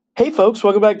Hey folks,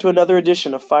 welcome back to another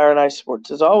edition of Fire and Ice Sports.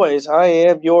 As always, I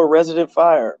am your resident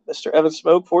fire, Mr. Evan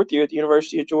Smoke, fourth year at the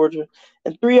University of Georgia,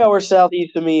 and 3 hours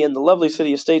southeast of me in the lovely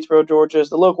city of Statesboro, Georgia, is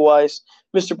the local ice,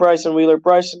 Mr. Bryson Wheeler.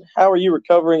 Bryson, how are you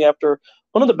recovering after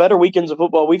one of the better weekends of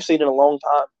football we've seen in a long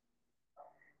time?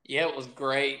 Yeah, it was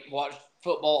great. Watched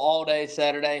football all day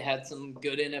Saturday. Had some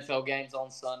good NFL games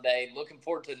on Sunday. Looking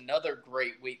forward to another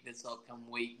great week this upcoming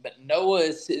week. But Noah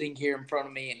is sitting here in front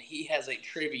of me, and he has a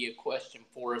trivia question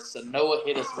for us. So Noah,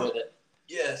 hit us with it.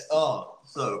 Yes.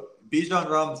 So Bijan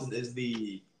Robinson is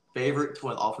the favorite to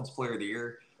win Offensive Player of the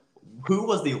Year. Who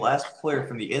was the last player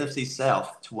from the NFC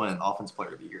South to win Offensive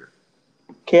Player of the Year?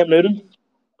 Cam Newton?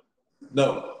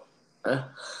 No. I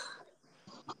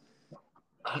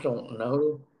don't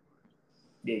know.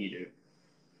 Yeah, you do.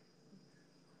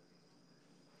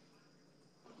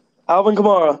 Alvin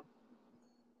Kamara.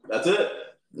 That's it.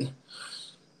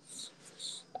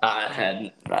 I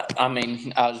hadn't.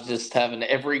 I was just having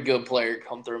every good player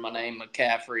come through my name,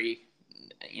 McCaffrey,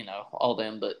 all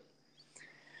them. But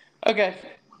okay,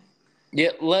 yeah.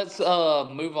 Let's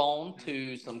move on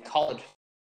to some college.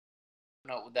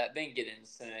 No, with that, then get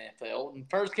into the NFL. And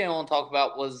first game I want to talk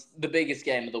about was the biggest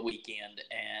game of the weekend,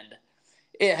 and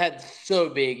it had so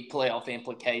big playoff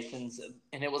implications.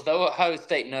 And it was the Ohio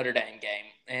State Notre Dame game,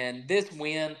 and this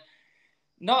win,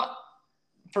 not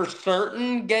for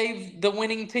certain gave the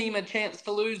winning team a chance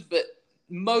to lose, but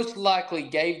most likely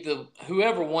gave the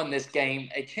whoever won this game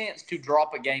a chance to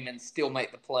drop a game and still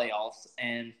make the playoffs.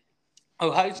 And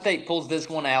Ohio State pulls this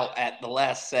one out at the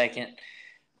last second,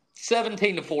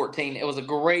 17-14. It was a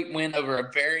great win over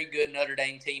a very good Notre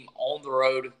Dame team on the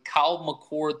road. Kyle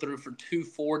McCord threw for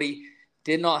 240.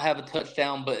 Did not have a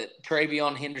touchdown, but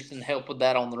Travion Henderson helped with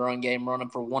that on the run game, running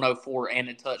for 104 and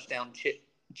a touchdown.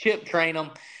 Chip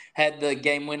Trainum had the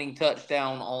game-winning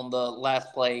touchdown on the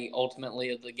last play,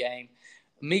 ultimately, of the game.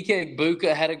 Mika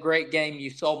Buka had a great game. You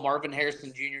saw Marvin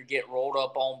Harrison Jr. get rolled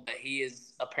up on, but he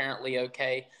is apparently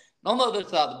okay. On the other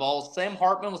side of the ball, Sam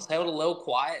Hartman was held a little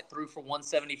quiet, threw for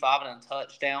 175 and a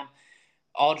touchdown.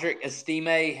 Aldrich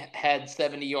Estime had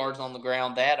 70 yards on the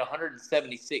ground. They had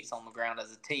 176 on the ground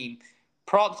as a team.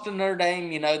 Props to Notre Dame.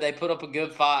 They put up a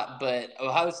good fight, but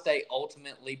Ohio State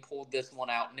ultimately pulled this one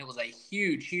out, and it was a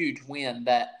huge, huge win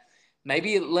that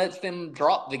maybe it lets them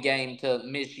drop the game to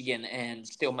Michigan and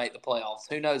still make the playoffs.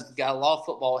 Who knows? Got a lot of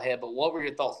football ahead, but what were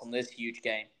your thoughts on this huge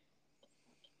game?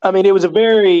 I mean, it was a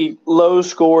very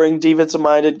low-scoring,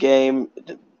 defensive-minded game.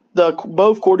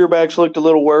 Both quarterbacks looked a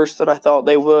little worse than I thought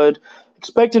they would.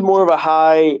 Expected more of a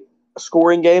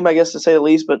high-scoring game, I guess, to say the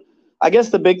least. But I guess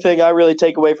the big thing I really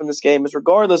take away from this game is,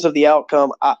 regardless of the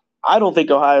outcome, I don't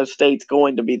think Ohio State's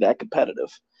going to be that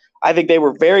competitive. I think they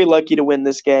were very lucky to win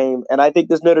this game, and I think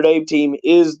this Notre Dame team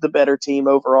is the better team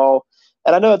overall.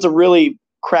 And I know it's a really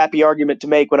crappy argument to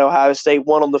make when Ohio State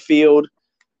won on the field.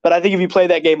 But I think if you play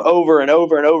that game over and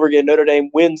over and over again, Notre Dame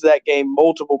wins that game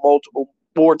multiple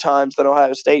more times than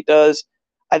Ohio State does.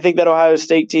 I think that Ohio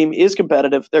State team is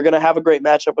competitive. They're going to have a great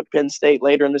matchup with Penn State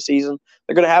later in the season.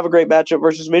 They're going to have a great matchup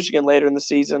versus Michigan later in the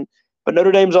season. But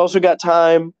Notre Dame's also got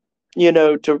time,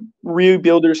 to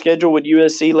rebuild their schedule with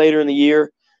USC later in the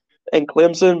year and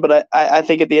Clemson. But I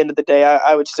think at the end of the day,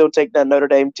 I would still take that Notre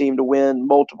Dame team to win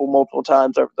multiple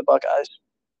times over the Buckeyes.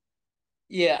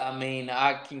 Yeah,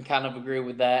 I can kind of agree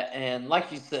with that. And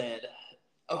like you said,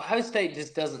 Ohio State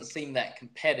just doesn't seem that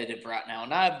competitive right now.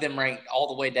 And I have them ranked all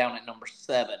the way down at number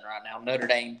 7 right now. Notre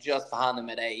Dame just behind them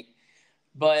at 8.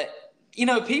 But,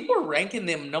 people are ranking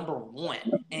them number 1.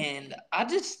 And I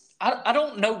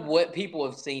don't know what people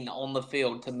have seen on the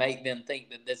field to make them think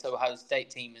that this Ohio State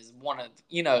team is one of,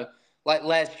 like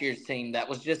last year's team that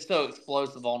was just so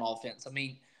explosive on offense.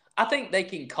 I think they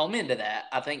can come into that.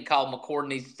 I think Kyle McCord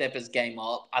needs to step his game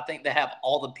up. I think they have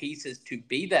all the pieces to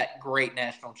be that great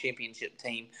national championship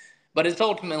team. But it's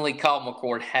ultimately Kyle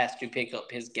McCord has to pick up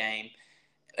his game.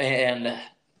 And,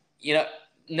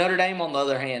 Notre Dame, on the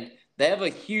other hand, they have a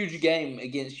huge game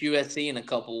against USC in a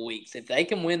couple of weeks. If they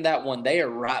can win that one, they are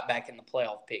right back in the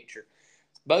playoff picture.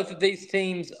 Both of these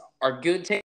teams are good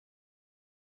teams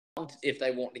if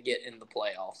they want to get in the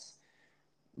playoffs.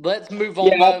 Let's move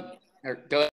on, though.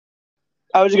 Go ahead.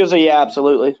 I was just going to say, yeah,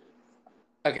 absolutely.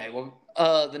 Okay, well,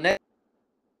 the next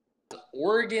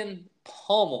Oregon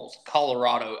pummels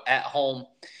Colorado at home.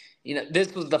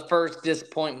 This was the first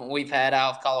disappointment we've had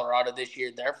out of Colorado this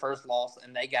year. Their first loss,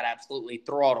 and they got absolutely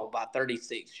throttled by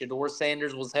 36. Shedeur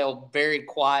Sanders was held very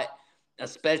quiet,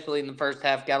 especially in the first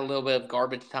half. Got a little bit of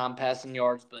garbage time passing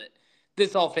yards, but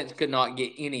this offense could not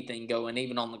get anything going,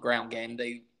 even on the ground game.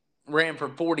 They ran for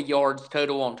 40 yards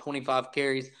total on 25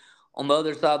 carries. On the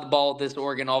other side of the ball, this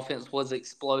Oregon offense was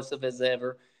explosive as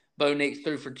ever. Bo Nix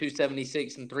threw for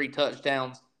 276 and 3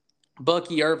 touchdowns.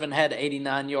 Bucky Irvin had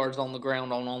 89 yards on the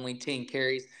ground on only 10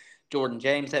 carries. Jordan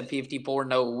James had 54.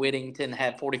 Noah Whittington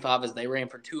had 45 as they ran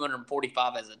for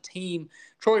 245 as a team.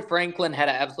 Troy Franklin had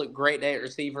an absolute great day at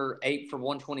receiver, 8 for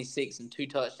 126 and 2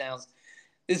 touchdowns.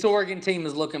 This Oregon team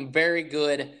is looking very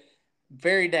good,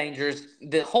 very dangerous.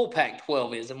 The whole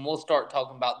Pac-12 is, and we'll start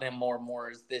talking about them more and more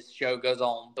as this show goes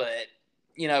on. But,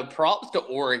 props to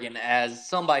Oregon as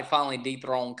somebody finally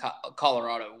dethroned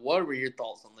Colorado. What were your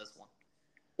thoughts on this one?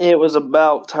 It was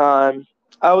about time.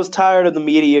 I was tired of the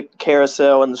media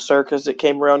carousel and the circus that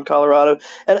came around Colorado,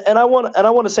 and I want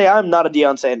to say I'm not a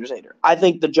Deion Sanders hater. I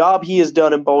think the job he has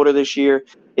done in Boulder this year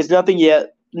is nothing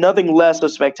less than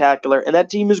spectacular, and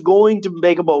that team is going to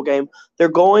make a bowl game. They're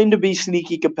going to be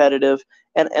sneaky competitive,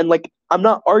 and like I'm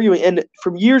not arguing. And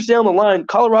from years down the line,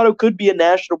 Colorado could be a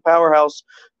national powerhouse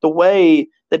the way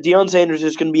that Deion Sanders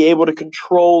is going to be able to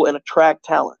control and attract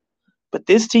talent. But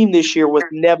this team this year was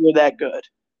never that good.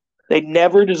 They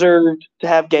never deserved to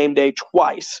have game day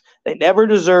twice. They never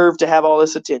deserved to have all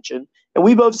this attention. And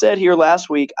we both said here last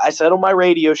week, I said on my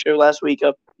radio show last week,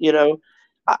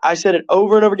 I said it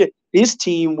over and over again. This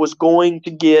team was going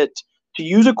to get, to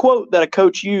use a quote that a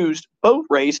coach used, boat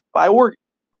raced by Oregon.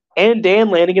 And Dan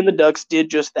Lanning and the Ducks did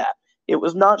just that. It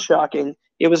was not shocking.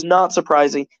 It was not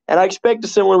surprising. And I expect a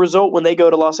similar result when they go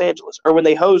to Los Angeles or when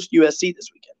they host USC this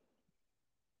weekend.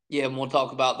 Yeah, and we'll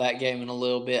talk about that game in a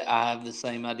little bit. I have the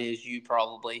same idea as you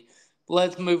probably.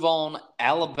 Let's move on.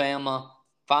 Alabama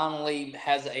finally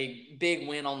has a big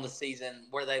win on the season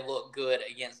where they look good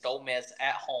against Ole Miss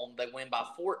at home. They win by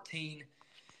 14.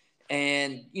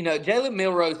 And, Jalen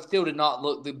Milroe still did not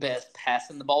look the best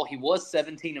passing the ball. He was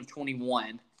 17 of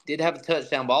 21. Did have a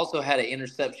touchdown, but also had an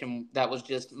interception that was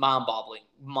just mind-boggling.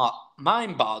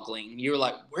 You were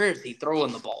like, where is he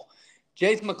throwing the ball?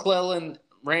 Jace McClellan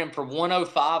ran for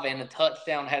 105 and a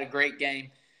touchdown, had a great game.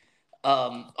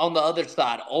 On the other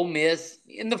side, Ole Miss,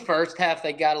 in the first half,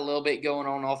 they got a little bit going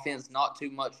on offense, not too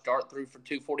much. Dart threw for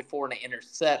 244 and an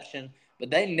interception,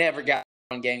 but they never got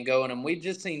one game going. And we've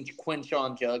just seen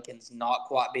Quinshon Judkins not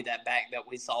quite be that back that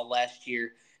we saw last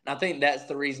year. And I think that's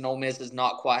the reason Ole Miss is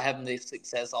not quite having the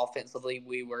success offensively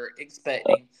we were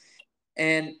expecting.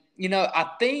 And, I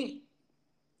think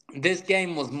this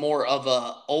game was more of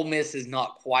a Ole Miss is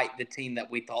not quite the team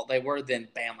that we thought they were than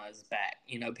Bama is back.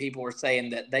 People were saying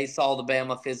that they saw the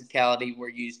Bama physicality we're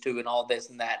used to and all this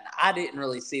and that. And I didn't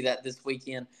really see that this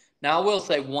weekend. Now, I will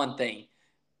say one thing.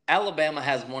 Alabama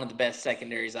has one of the best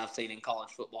secondaries I've seen in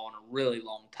college football in a really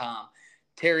long time.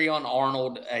 Terrion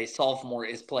Arnold, a sophomore,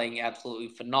 is playing absolutely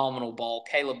phenomenal ball.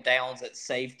 Caleb Downs at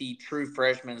safety, true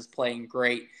freshman, is playing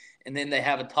great. And then they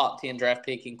have a top 10 draft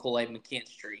pick in Kool-Aid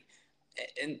McKinstry.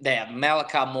 And they have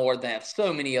Malachi Moore. They have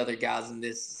so many other guys in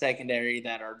this secondary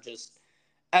that are just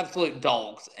absolute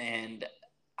dogs. And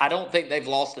I don't think they've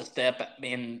lost a step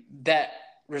in that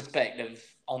respective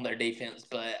on their defense.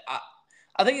 But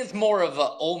I think it's more of a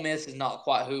Ole Miss is not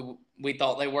quite who we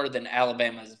thought they were than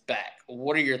Alabama's back.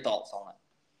 What are your thoughts on it?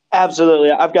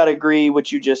 Absolutely. I've got to agree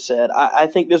what you just said. I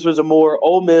think this was a more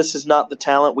Ole Miss is not the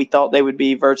talent we thought they would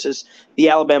be versus the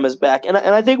Alabama's back. And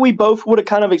I think we both would have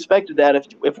kind of expected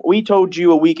that if we told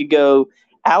you a week ago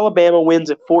Alabama wins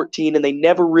at 14 and they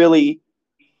never really,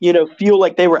 feel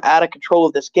like they were out of control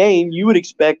of this game, you would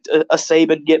expect a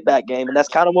Saban get-back game. And that's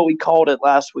kind of what we called it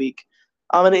last week.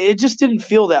 It just didn't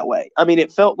feel that way.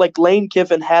 It felt like Lane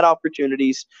Kiffin had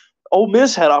opportunities. Ole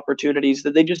Miss had opportunities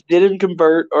that they just didn't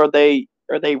convert or they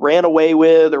ran away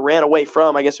with or ran away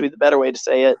from, I guess would be the better way to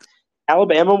say it.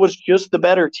 Alabama was just the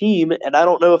better team, and I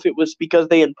don't know if it was because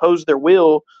they imposed their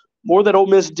will more that Ole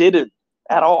Miss didn't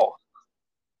at all.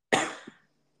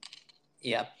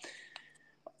 Yeah.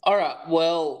 All right,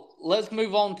 well, let's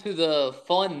move on to the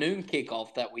fun noon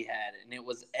kickoff that we had, and it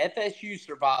was FSU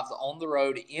survives on the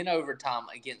road in overtime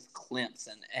against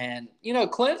Clemson. And,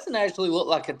 Clemson actually looked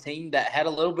like a team that had a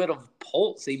little bit of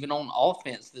pulse even on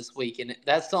offense this week, and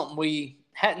that's something we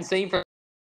hadn't seen from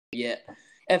yet.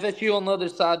 FSU on the other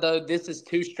side, though, this is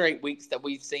 2 straight weeks that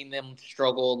we've seen them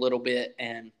struggle a little bit,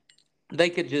 and they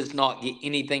could just not get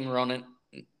anything running,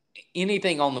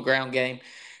 anything on the ground game.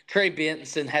 Trey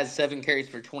Benson has 7 carries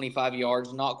for 25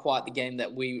 yards, not quite the game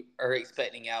that we are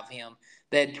expecting out of him.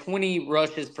 They had 20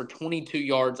 rushes for 22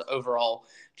 yards overall.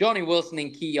 Johnny Wilson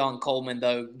and Keon Coleman,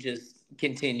 though, just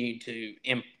continue to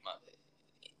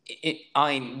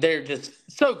they're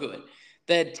just so good.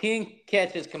 They had 10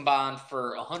 catches combined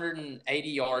for 180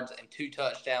 yards and 2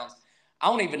 touchdowns. I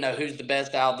don't even know who's the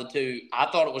best out of the two. I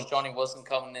thought it was Johnny Wilson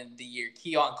coming into the year.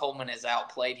 Keon Coleman has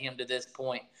outplayed him to this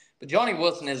point. But Johnny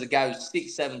Wilson is a guy who's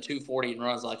 6'7", 240 and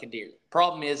runs like a deer.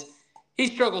 Problem is, he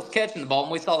struggles catching the ball,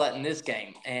 and we saw that in this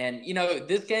game. And,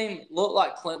 this game looked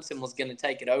like Clemson was going to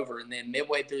take it over. And then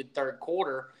midway through the third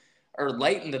quarter, or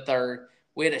late in the third,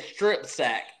 we had a strip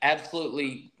sack.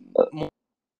 Absolutely,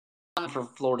 for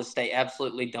Florida State,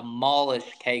 absolutely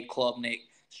demolished Cade Klubnik.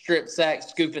 Strip sack,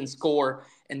 scoop, and score.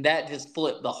 And that just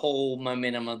flipped the whole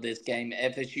momentum of this game.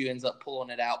 FSU ends up pulling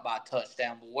it out by a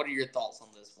touchdown. But what are your thoughts on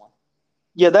this one?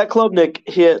 Yeah, that Klubnik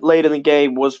hit late in the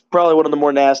game was probably one of the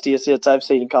more nastiest hits I've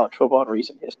seen in college football in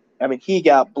recent history. I mean, he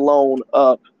got blown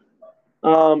up.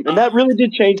 And that really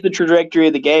did change the trajectory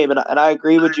of the game. And I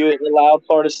agree with you. It allowed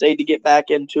Florida State to get back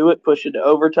into it, push it to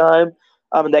overtime.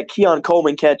 And that Keon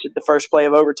Coleman catch at the first play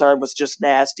of overtime was just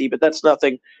nasty, but that's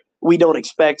nothing we don't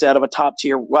expect out of a top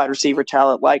tier wide receiver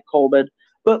talent like Coleman.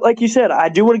 But like you said, I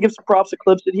do want to give some props to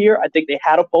Clemson here. I think they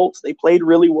had a pulse. They played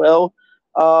really well.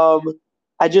 Um,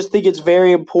 I just think it's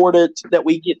very important that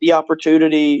we get the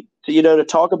opportunity to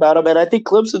talk about them. And I think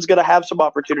Clemson's going to have some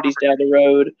opportunities down the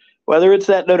road, whether it's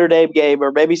that Notre Dame game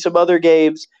or maybe some other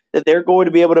games that they're going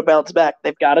to be able to bounce back.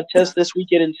 They've got a test this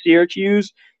weekend in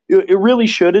Syracuse. It really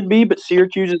shouldn't be, but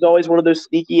Syracuse is always one of those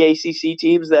sneaky ACC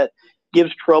teams that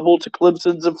gives trouble to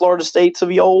Clemson's and Florida State's of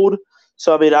the old.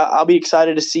 So, I mean, I'll be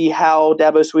excited to see how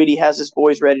Dabo Swinney has his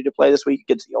boys ready to play this week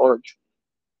against the Orange.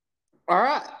 All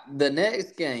right, the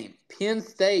next game, Penn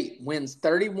State wins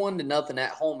 31-0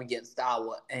 at home against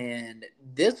Iowa, and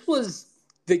this was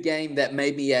the game that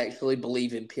made me actually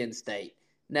believe in Penn State.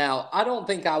 Now, I don't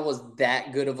think I was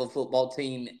that good of a football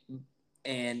team,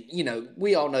 and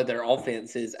we all know their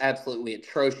offense is absolutely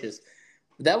atrocious.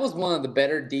 That was one of the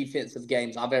better defensive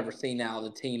games I've ever seen out of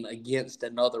the team against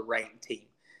another ranked team.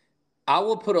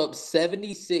 Iowa put up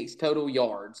 76 total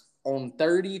yards on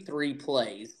 33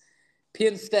 plays.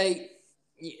 Penn State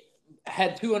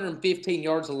had 215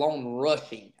 yards alone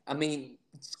rushing. I mean,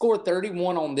 scored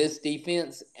 31 on this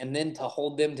defense and then to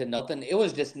hold them to nothing, it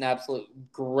was just an absolute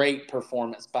great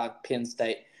performance by Penn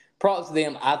State. Props to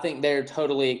them. I think they're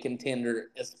totally a contender,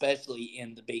 especially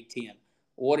in the Big Ten.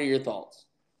 What are your thoughts?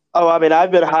 Oh, I mean,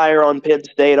 I've been higher on Penn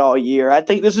State all year. I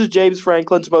think this is James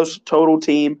Franklin's most total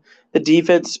team. The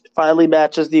defense finally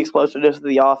matches the explosiveness of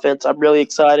the offense. I'm really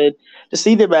excited to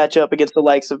see them match up against the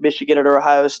likes of Michigan and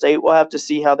Ohio State. We'll have to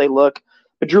see how they look.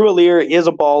 But Drew Alleer is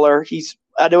a baller.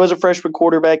 I know as a freshman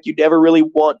quarterback, you never really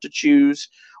want to choose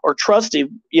or trust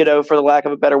him, for the lack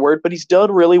of a better word, but he's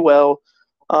done really well.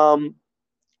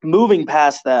 Moving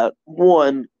past that,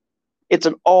 it's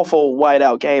an awful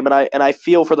whiteout game, and I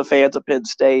feel for the fans of Penn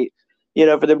State,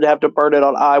 for them to have to burn it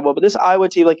on Iowa. But this Iowa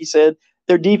team, like you said,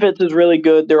 their defense is really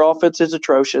good. Their offense is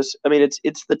atrocious. I mean,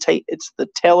 it's the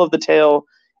tail of the tail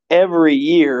every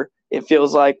year. It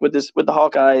feels like with the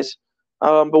Hawkeyes.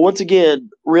 But once again,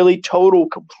 really total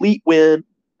complete win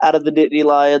out of the Nittany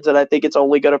Lions, and I think it's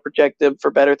only going to protect them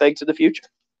for better things in the future.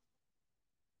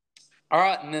 All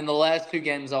right, and then the last two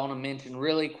games I want to mention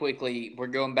really quickly, we're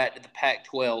going back to the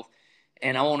Pac-12.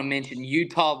 And I want to mention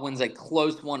Utah wins a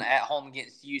close one at home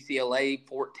against UCLA,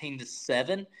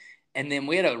 14-7. And then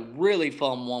we had a really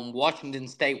fun one, Washington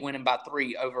State winning by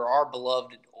 3 over our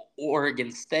beloved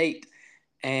Oregon State.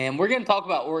 And we're going to talk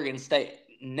about Oregon State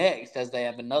next as they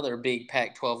have another big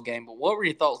Pac-12 game. But what were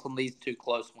your thoughts on these two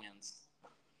close wins?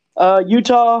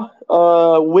 Utah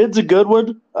wins a good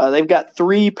one. They've got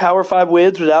 3 Power 5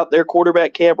 wins without their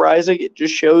quarterback, Cam Rising. It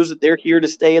just shows that they're here to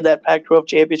stay in that Pac-12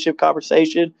 championship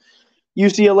conversation.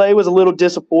 UCLA was a little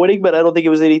disappointing, but I don't think it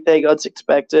was anything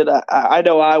unexpected. I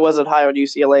know I wasn't high on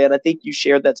UCLA, and I think you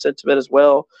shared that sentiment as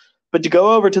well. But to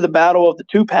go over to the battle of the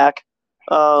 2-pack,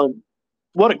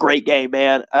 what a great game,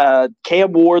 man.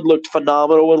 Cam Ward looked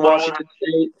phenomenal in Washington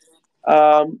State.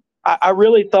 I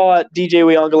really thought DJ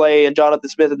Uyunglele and Jonathan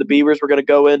Smith and the Beavers were going to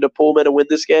go into Pullman and win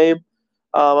this game.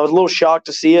 I was a little shocked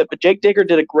to see it, but Jake Dicker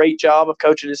did a great job of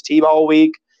coaching his team all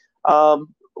week.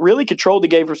 Really controlled the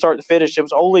game from start to finish. It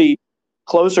was only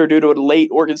closer due to a late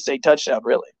Oregon State touchdown,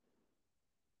 really.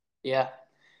 Yeah,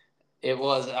 it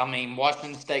was. I mean,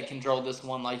 Washington State controlled this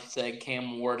one. Like you said,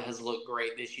 Cam Ward has looked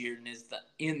great this year and is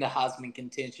in the Heisman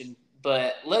contention.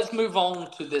 But let's move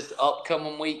on to this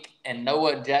upcoming week. And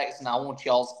Noah Jackson, I want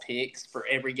y'all's picks for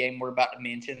every game we're about to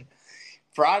mention.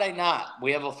 Friday night,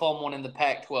 we have a fun one in the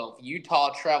Pac-12.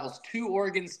 Utah travels to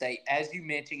Oregon State. As you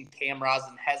mentioned, Cam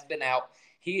Rising has been out.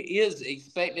 He is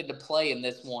expected to play in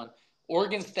this one.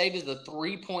 Oregon State is a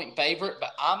 3-point favorite,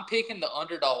 but I'm picking the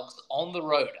underdogs on the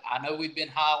road. I know we've been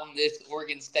high on this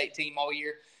Oregon State team all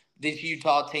year. This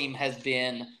Utah team has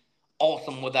been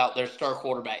awesome without their star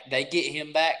quarterback. They get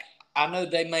him back. I know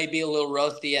they may be a little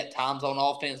rusty at times on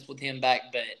offense with him back,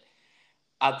 but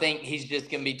I think he's just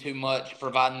going to be too much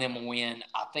providing them a win.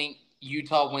 I think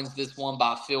Utah wins this one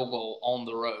by a field goal on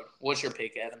the road. What's your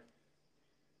pick, Adam?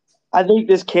 I think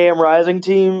this Cam Rising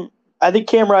team, I think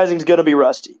Cam Rising's going to be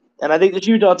rusty. And I think this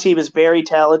Utah team is very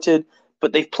talented,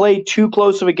 but they've played too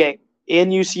close of a game in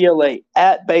UCLA,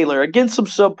 at Baylor, against some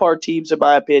subpar teams, in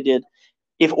my opinion.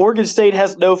 If Oregon State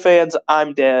has no fans,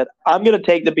 I'm dead. I'm going to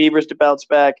take the Beavers to bounce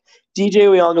back. DJ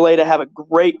Uyunglele to have a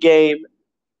great game.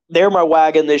 They're my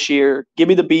wagon this year. Give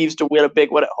me the Beavs to win a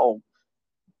big one at home.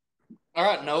 All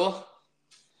right, Noah.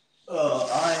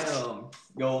 I am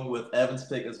going with Evan's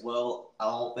pick as well. I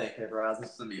don't think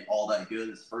Horizon's going to be all that good.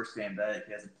 His first game back,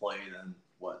 he hasn't played in,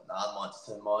 9 months,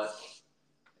 10 months.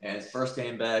 And his first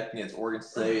game back against Oregon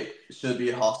State should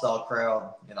be a hostile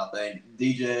crowd. And I think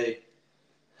DJ,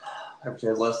 I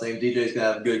forget his last name, DJ's going to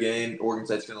have a good game. Oregon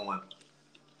State's going to win.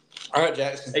 All right,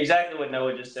 Jackson. Exactly what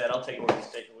Noah just said. I'll take Oregon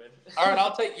State to win. All right,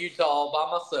 I'll take Utah all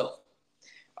by myself.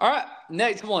 All right,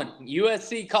 next one,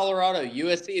 USC, Colorado.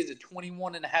 USC is a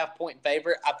 21.5-point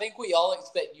favorite. I think we all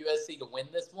expect USC to win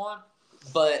this one,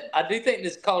 but I do think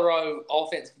this Colorado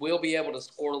offense will be able to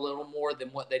score a little more than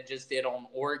what they just did on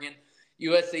Oregon.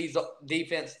 USC's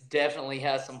defense definitely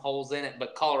has some holes in it,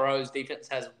 but Colorado's defense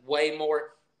has way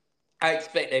more. I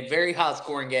expect a very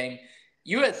high-scoring game.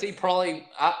 USC probably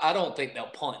 – I don't think they'll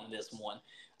punt in this one.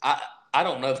 I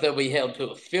don't know if they'll be held to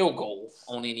a field goal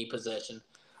on any possession.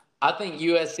 I think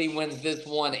USC wins this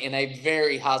one in a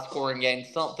very high-scoring game,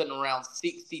 something around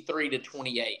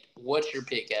 63-28. What's your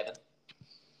pick, Evan?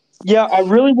 Yeah, I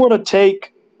really want to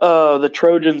take the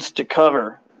Trojans to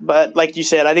cover. But like you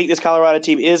said, I think this Colorado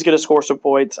team is going to score some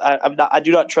points. I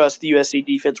do not trust the USC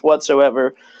defense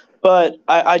whatsoever. But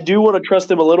I do want to trust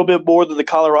them a little bit more than the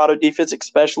Colorado defense,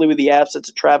 especially with the absence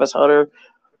of Travis Hunter.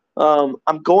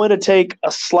 I'm going to take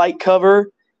a slight cover.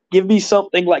 Give me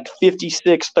something like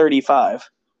 56-35.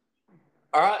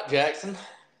 All right, Jackson.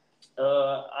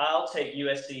 I'll take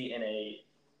USC in a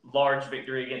large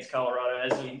victory against Colorado.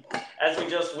 As we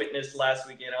just witnessed last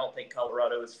weekend, I don't think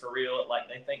Colorado is for real like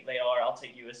they think they are. I'll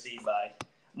take USC by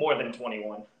more than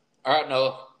 21. All right,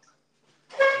 Noah.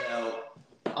 Now,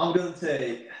 I'm going to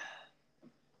take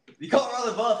the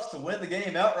Colorado Buffs to win the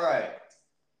game outright.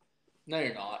 No,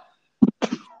 you're not.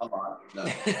 I'm not. No.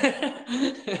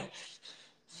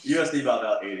 USC by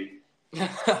about 80.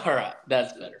 All right,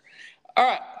 that's better. All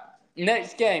right,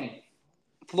 next game,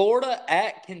 Florida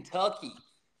at Kentucky.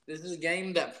 This is a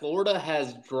game that Florida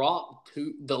has dropped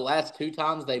the last 2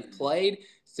 times they've played.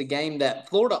 It's a game that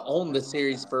Florida owned the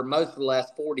series for most of the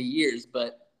last 40 years,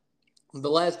 but the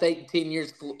last 18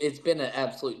 years, it's been an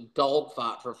absolute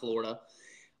dogfight for Florida.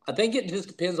 I think it just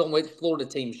depends on which Florida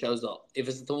team shows up. If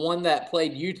it's the one that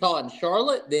played Utah and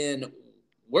Charlotte, then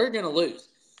we're going to lose.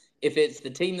 If it's the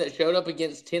team that showed up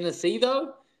against Tennessee,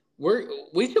 though,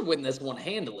 we should win this one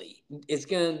handily. It's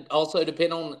going to also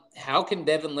depend on how can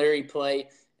Devin Leary play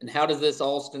and how does this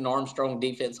Austin Armstrong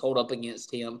defense hold up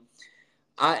against him.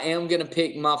 I am going to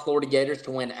pick my Florida Gators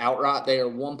to win outright. They are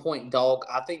 1-point dog.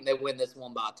 I think they win this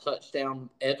one by a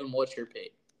touchdown. Evan, what's your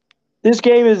pick? This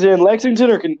game is in Lexington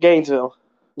or Gainesville?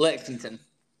 Lexington.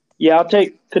 Yeah, I'll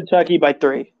take Kentucky by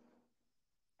 3.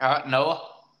 All right, Noah?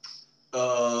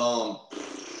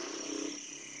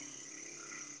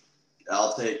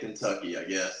 I'll take Kentucky, I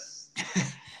guess.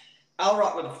 I'll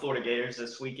rock with the Florida Gators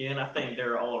this weekend. I think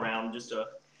they're all around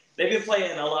they've been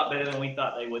playing a lot better than we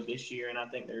thought they would this year, and I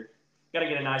think they're going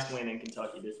to get a nice win in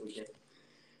Kentucky this weekend.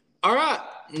 All right,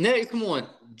 next one,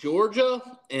 Georgia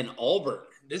and Auburn.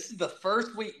 This is the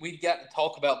first week we've got to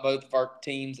talk about both of our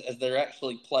teams as they're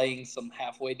actually playing some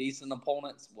halfway decent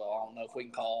opponents. Well, I don't know if we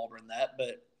can call Auburn that,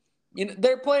 but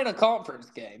they're playing a conference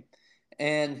game.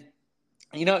 And,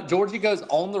 Georgia goes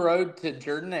on the road to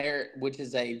Jordan-Hare, which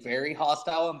is a very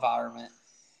hostile environment.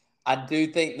 I do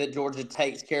think that Georgia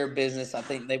takes care of business. I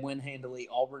think they win handily.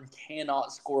 Auburn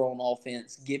cannot score on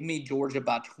offense. Give me Georgia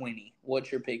by 20. What's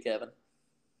your pick, Evan?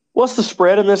 What's the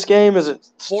spread in this game? Is it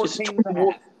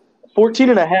 14.5?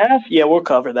 14.5? Yeah, we'll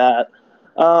cover that.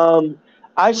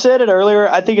 I said it earlier.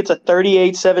 I think it's a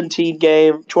 38-17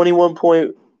 game,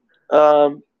 21-point,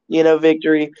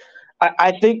 victory.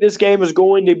 I think this game is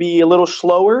going to be a little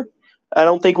slower. I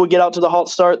don't think we'll get out to the hot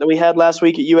start that we had last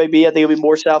week at UAB. I think it'll be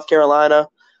more South Carolina.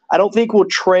 I don't think we'll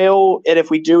trail, and if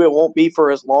we do, it won't be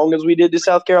for as long as we did to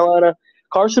South Carolina.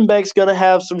 Carson Beck's going to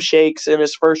have some shakes in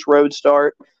his first road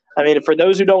start. I mean, for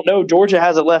those who don't know, Georgia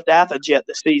hasn't left Athens yet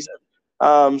this season.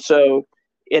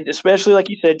 Especially like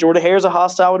you said, Jordan-Hare is a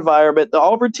hostile environment. The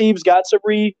Auburn team's got some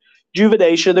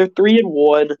rejuvenation. They're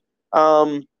 3-1.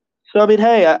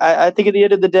 I think at the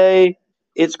end of the day,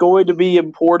 it's going to be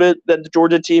important that the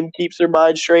Georgia team keeps their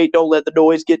mind straight. Don't let the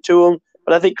noise get to them.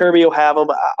 But I think Kirby will have them.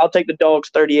 I'll take the Dogs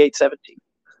 38-17.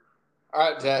 All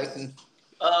right, Jackson.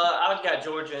 I've got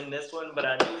Georgia in this one, but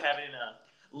I do have it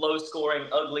in low-scoring,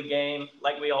 ugly game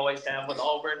like we always have with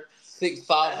Auburn.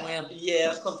 6-5 win.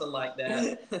 Yeah, something like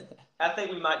that. I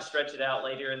think we might stretch it out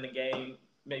later in the game,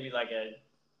 maybe like a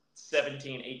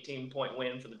 17, 18-point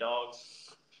win for the Dogs.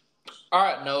 All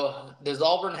right, Noah. Does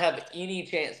Auburn have any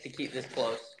chance to keep this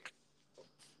close?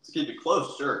 To keep it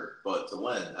close, sure, but to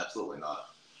win, absolutely not.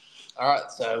 All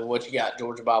right, so what you got,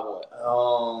 Georgia by what?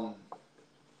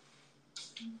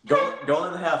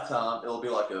 Going into halftime, it'll be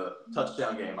like a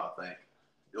touchdown game, I think.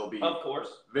 It'll be, of course,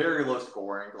 very low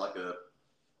scoring, like a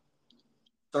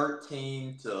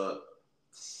 13-6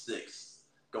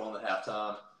 going into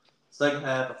halftime. Second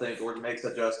half, I think Georgia makes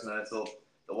adjustments. It'll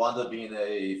wind up being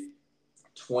a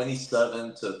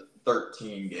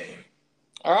 27-13 game.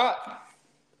 All right.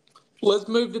 Let's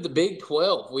move to the Big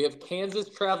 12. We have Kansas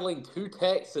traveling to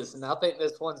Texas, and I think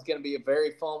this one's going to be a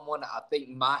very fun one. I think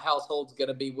my household's going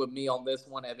to be with me on this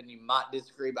one. Evan, you might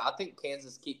disagree, but I think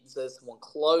Kansas keeps this one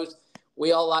close.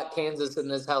 We all like Kansas in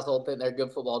this household. Think they're a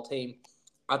good football team.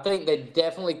 I think they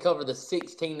definitely cover the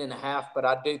 16.5, but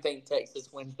I do think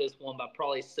Texas wins this one by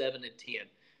probably 7-10.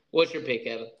 What's your pick,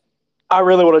 Evan? I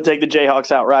really want to take the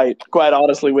Jayhawks outright, quite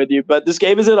honestly with you. But this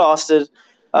game is in Austin.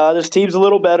 This team's a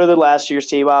little better than last year's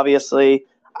team, obviously.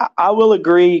 I will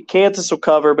agree Kansas will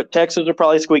cover, but Texas will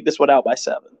probably squeak this one out by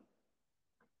 7.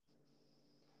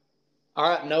 All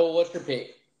right, Noah, what's your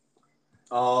pick?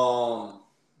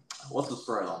 What's the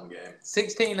spread on the game?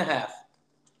 16.5.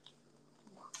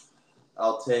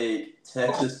 I'll take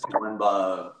Texas to win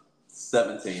by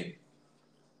 17.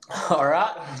 All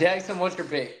right. Jackson, what's your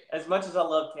pick? As much as I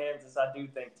love Kansas, I do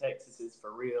think Texas is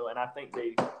for real, and I think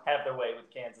they have their way with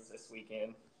Kansas this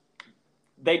weekend.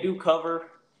 They do cover,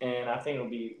 and I think it'll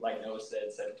be, like Noah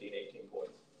said, 17, 18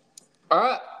 points. All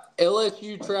right.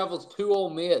 LSU travels to Ole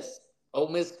Miss. Ole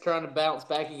Miss is trying to bounce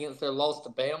back against their loss to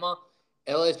Bama.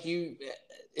 LSU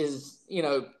is,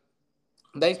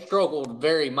 they struggled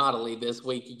very mightily this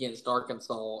week against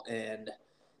Arkansas, and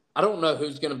I don't know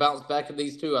who's going to bounce back of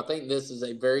these two. I think this is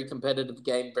a very competitive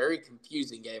game, very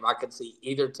confusing game. I could see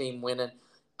either team winning.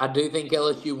 I do think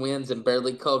LSU wins and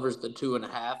barely covers the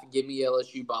 2.5. Give me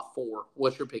LSU by 4.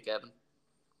 What's your pick, Evan?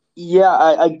 Yeah,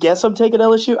 I guess I'm taking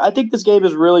LSU. I think this game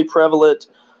is really prevalent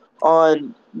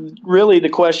on really the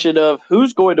question of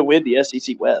who's going to win the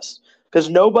SEC West, because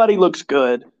nobody looks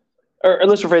good. Or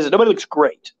let's rephrase it, nobody looks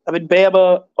great. I mean,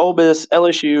 Bama, Ole Miss,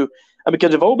 LSU.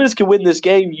 Because if Ole Miss can win this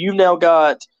game, you've now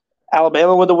got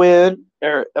Alabama with a win.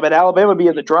 Alabama be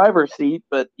in the driver's seat,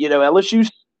 but, LSU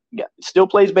still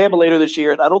plays Bama later this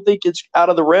year, and I don't think it's out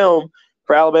of the realm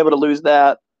for Alabama to lose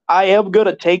that. I am going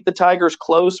to take the Tigers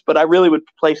close, but I really would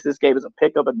place this game as a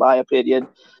pickup in my opinion.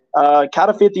 Kind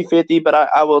of 50-50, but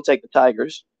I will take the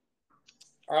Tigers.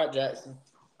 All right, Jackson.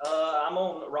 I'm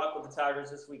on rock with the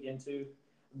Tigers this weekend, too.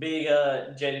 Big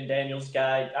Jaden Daniels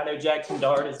guy. I know Jackson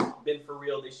Dart has been for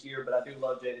real this year, but I do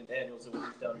love Jaden Daniels and what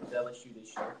he's done with LSU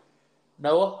this year.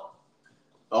 Noah?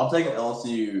 I'm taking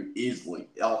LSU easily.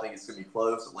 I don't think it's going to be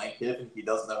close. Lane Kiffin, he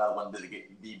doesn't know how to win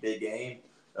the big game.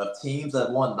 Of teams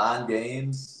that won 9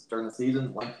 games during the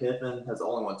season, Lane Kiffin has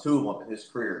only won 2 of them in his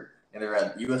career, and they're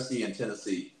at USC and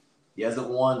Tennessee. He hasn't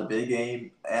won the big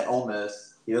game at Ole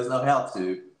Miss. He doesn't know how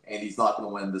to, and he's not going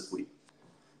to win this week.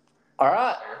 All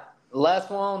right. Last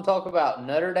one I want to talk about.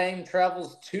 Notre Dame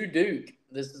travels to Duke.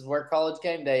 This is where College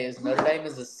Game Day is. Notre Dame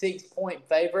is a 6-point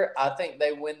favorite. I think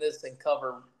they win this and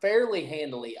cover fairly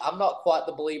handily. I'm not quite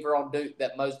the believer on Duke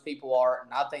that most people are,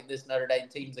 and I think this Notre Dame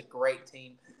team's a great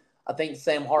team. I think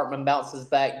Sam Hartman bounces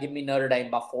back. Give me Notre Dame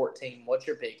by 14. What's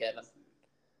your pick, Evan?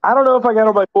 I don't know if I got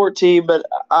them by 14, but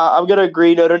I'm going to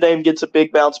agree Notre Dame gets a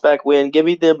big bounce-back win. Give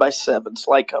me them by 7,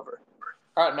 slight cover.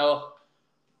 All right, Noah.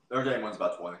 Notre Dame wins by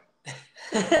 20.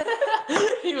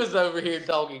 He was over here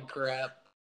talking crap.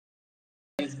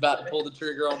 He's about to pull the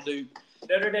trigger on Duke.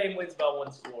 Notre Dame wins by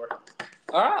 1 score.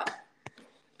 All right.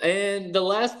 And the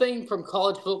last thing from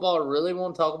college football I really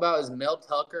want to talk about is Mel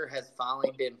Tucker has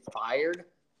finally been fired.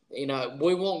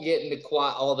 We won't get into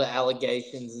quite all the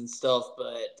allegations and stuff,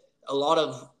 but a lot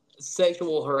of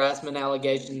sexual harassment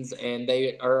allegations, and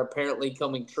they are apparently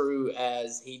coming true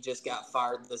as he just got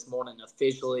fired this morning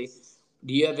officially.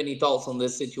 Do you have any thoughts on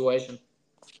this situation?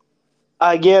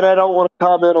 Again, I don't want to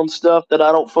comment on stuff that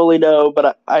I don't fully know,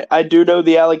 but I do know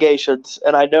the allegations,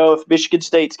 and I know if Michigan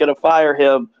State's going to fire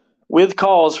him with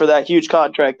cause for that huge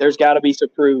contract, there's got to be some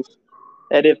proof.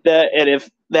 And if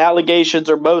the allegations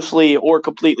are mostly or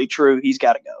completely true, he's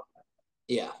got to go.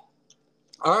 Yeah.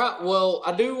 All right. Well,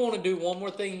 I do want to do one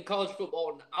more thing in college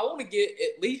football. I want to get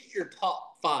at least your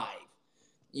top 5.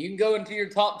 You can go into your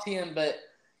top 10, but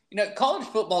college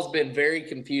football's been very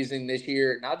confusing this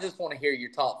year, and I just want to hear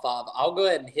your top 5. I'll go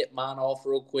ahead and hit mine off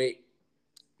real quick.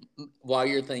 while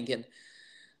you're thinking.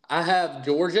 I have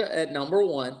Georgia at number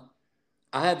 1.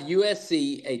 I have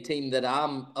USC, a team that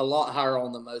I'm a lot higher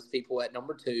on than most people, at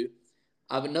number 2.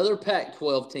 I have another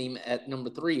Pac-12 team at number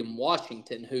 3 in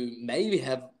Washington, who maybe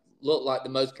have looked like the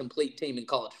most complete team in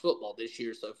college football this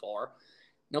year so far.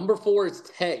 Number 4 is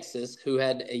Texas, who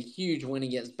had a huge win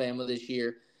against Bama this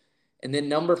year. And then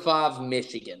number 5,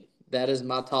 Michigan. That is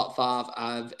my top 5.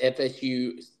 I have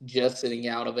FSU just sitting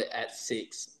out of it at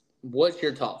 6. What's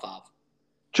your top 5?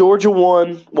 Georgia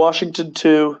 1, Washington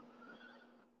 2,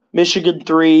 Michigan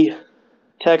 3,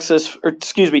 Texas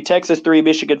 3,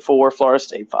 Michigan 4, Florida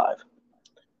State 5.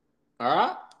 All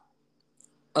right.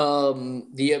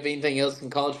 Do you have anything else in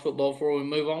college football before we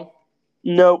move on?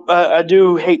 No, I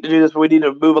do hate to do this, but we need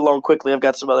to move along quickly. I've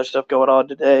got some other stuff going on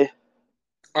today.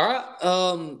 All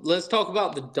right. Let's talk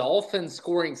about the Dolphins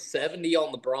scoring 70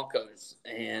 on the Broncos.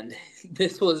 And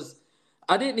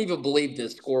I didn't even believe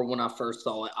this score when I first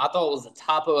saw it. I thought it was a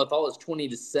typo. I thought it was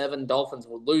 20-7. Dolphins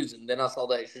were losing. Then I saw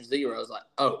the extra 0. I was like,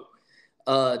 oh.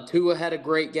 Tua had a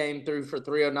great game, threw for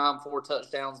 309, 4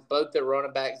 touchdowns. Both their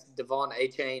running backs, Devon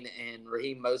Achane and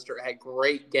Raheem Mostert, had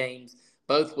great games,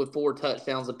 both with 4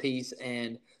 touchdowns apiece.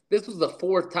 And this was the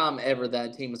 4th time ever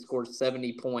that team has scored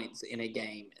 70 points in a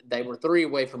game. They were 3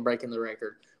 away from breaking the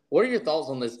record. What are your thoughts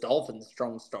on this Dolphins'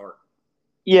 strong start?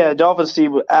 Yeah, Dolphins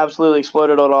team absolutely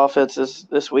exploded on offense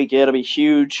this weekend. I mean,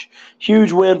 huge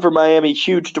win for Miami,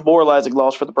 huge demoralizing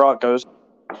loss for the Broncos.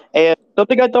 And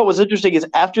something I thought was interesting is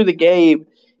after the game,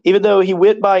 even though he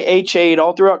went by A-Chain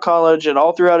all throughout college and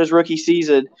all throughout his rookie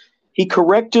season, he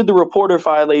corrected the reporter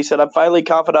finally. He said, "I'm finally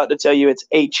confident to tell you it's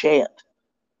A-Chant,"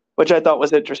 which I thought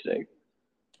was interesting.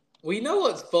 Well, you know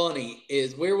what's funny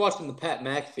is we were watching the Pat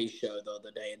McAfee show the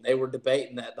other day, and they were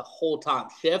debating that the whole time.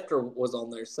 Schefter was on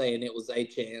there saying it was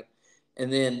A-Chan,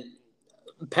 and then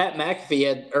Pat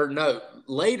McAfee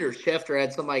later Schefter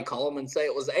had somebody call him and say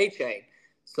it was A-Chain.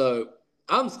 So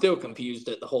I'm still confused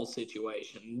at the whole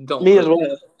situation. Me as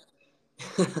well.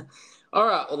 All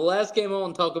right, well, the last game I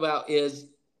want to talk about is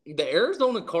the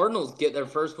Arizona Cardinals get their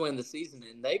first win of the season,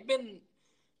 and they've been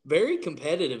very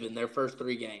competitive in their first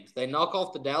 3 games. They knock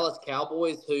off the Dallas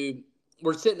Cowboys, who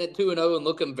were sitting at 2-0 and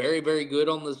looking very, very good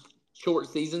on this short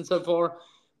season so far.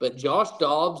 But Josh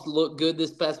Dobbs looked good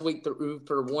this past week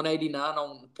for 189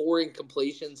 on 4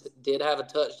 incompletions. Did have a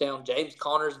touchdown. James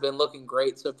Conner's been looking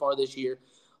great so far this year.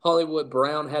 Hollywood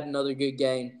Brown had another good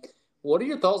game. What are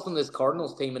your thoughts on this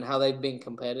Cardinals team and how they've been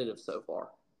competitive so far?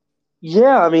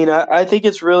 Yeah, I mean, I think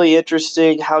it's really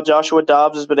interesting how Joshua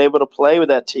Dobbs has been able to play with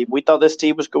that team. We thought this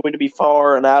team was going to be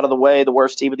far and out of the way, the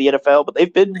worst team in the NFL, but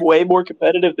they've been way more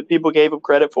competitive than people gave them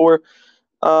credit for.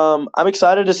 I'm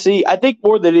excited to see. I think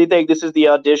more than anything, this is the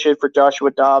audition for Joshua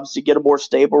Dobbs to get a more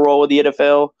stable role in the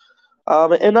NFL.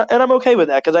 And I'm okay with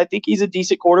that because I think he's a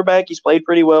decent quarterback. He's played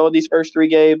pretty well in these first 3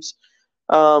 games.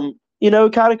 Kind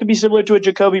of could be similar to a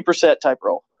Jacoby Brissett type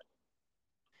role.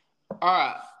 All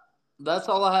right. That's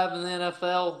all I have in the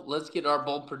NFL. Let's get our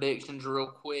bold predictions real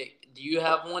quick. Do you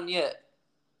have one yet?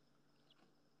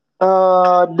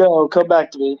 No. Come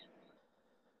back to me.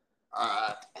 All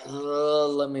right.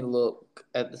 Let me look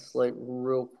at the slate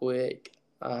real quick.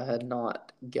 I had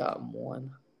not gotten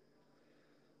one.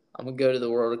 I'm going to go to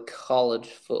the world of college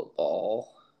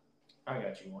football. I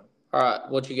got you one. All right.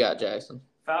 What you got, Jackson?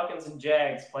 Falcons and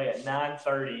Jags play at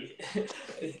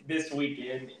 9:30 this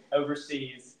weekend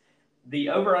overseas. The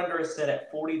over-under is set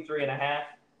at 43.5.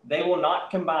 They will not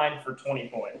combine for 20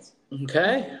 points.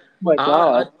 Okay. Oh my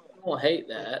God. I don't hate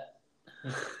that.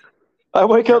 I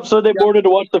wake up Sunday morning to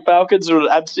watch the Falcons, and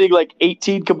I'm seeing like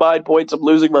 18 combined points. I'm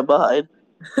losing my mind.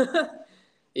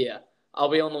 Yeah. I'll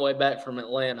be on the way back from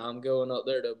Atlanta. I'm going up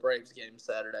there to a Braves game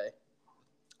Saturday.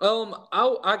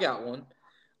 I got one.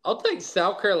 I'll take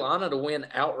South Carolina to win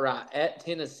outright at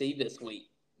Tennessee this week.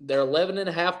 They're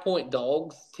 11.5-point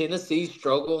dogs. Tennessee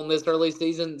struggle in this early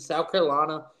season. South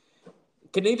Carolina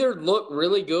can either look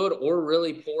really good or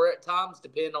really poor at times,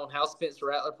 depending on how Spencer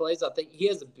Rattler plays. I think he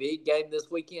has a big game this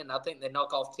weekend. I think they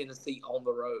knock off Tennessee on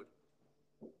the road.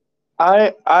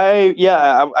 I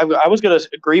was going to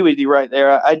agree with you right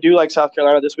there. I do like South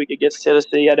Carolina this week against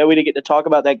Tennessee. I know we didn't get to talk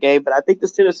about that game, but I think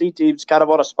this Tennessee team's kind of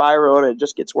on a spiral, and it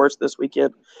just gets worse this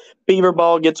weekend. Beaver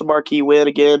Ball gets a marquee win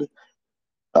again.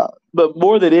 But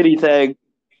more than anything,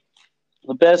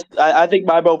 I think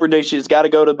my bold prediction has got to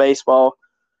go to baseball.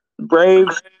 The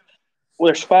Braves,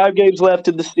 there's 5 games left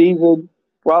in the season.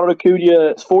 Ronald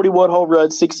Acuna, 41 home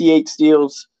runs, 68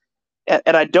 steals.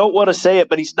 And I don't want to say it,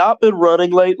 but he's not been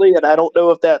running lately, and I don't know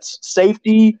if that's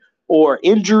safety or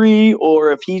injury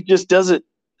or if he just doesn't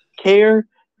care.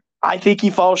 I think he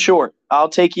falls short. I'll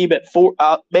take him at 4.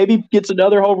 Maybe gets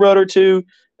another home run or 2,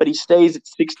 but he stays at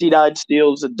 69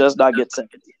 steals and does not get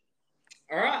 70.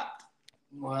 All right.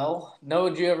 Well, Noah,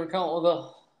 did you ever come up with a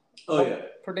Oh yeah.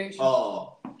 prediction?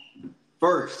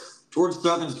 First, Georgia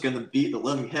Southern's going to beat the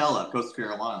living hell out of Coastal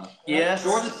Carolina. Yes.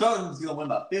 Georgia Southern's going to win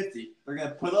by 50. They're going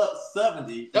to put up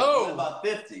 70. No. Win by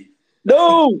 50.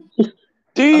 No!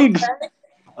 Diggs! Okay.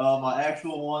 My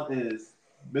actual one is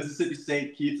Mississippi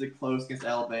State keeps it close against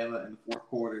Alabama in the fourth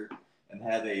quarter and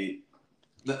have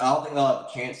I don't think they'll have a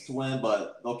chance to win,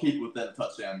 but they'll keep it within a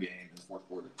touchdown game in the fourth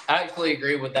quarter. I actually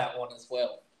agree with that one as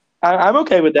well. I'm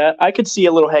okay with that. I could see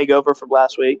a little hangover from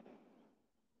last week.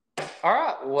 All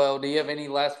right. Well, do you have any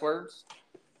last words?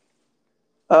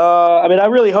 I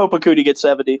really hope Akuti gets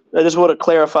 70. I just want to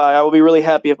clarify. I will be really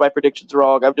happy if my prediction's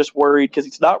wrong. I'm just worried because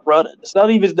he's not running. It's not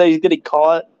even that he's getting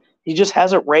caught. He just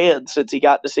hasn't ran since he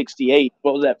got to 68.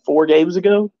 What was that, 4 games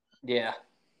ago? Yeah.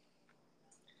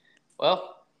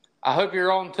 Well, I hope you're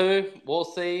wrong too. We'll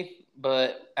see.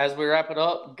 But as we wrap it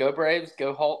up, go Braves,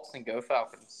 go Hawks, and go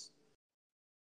Falcons.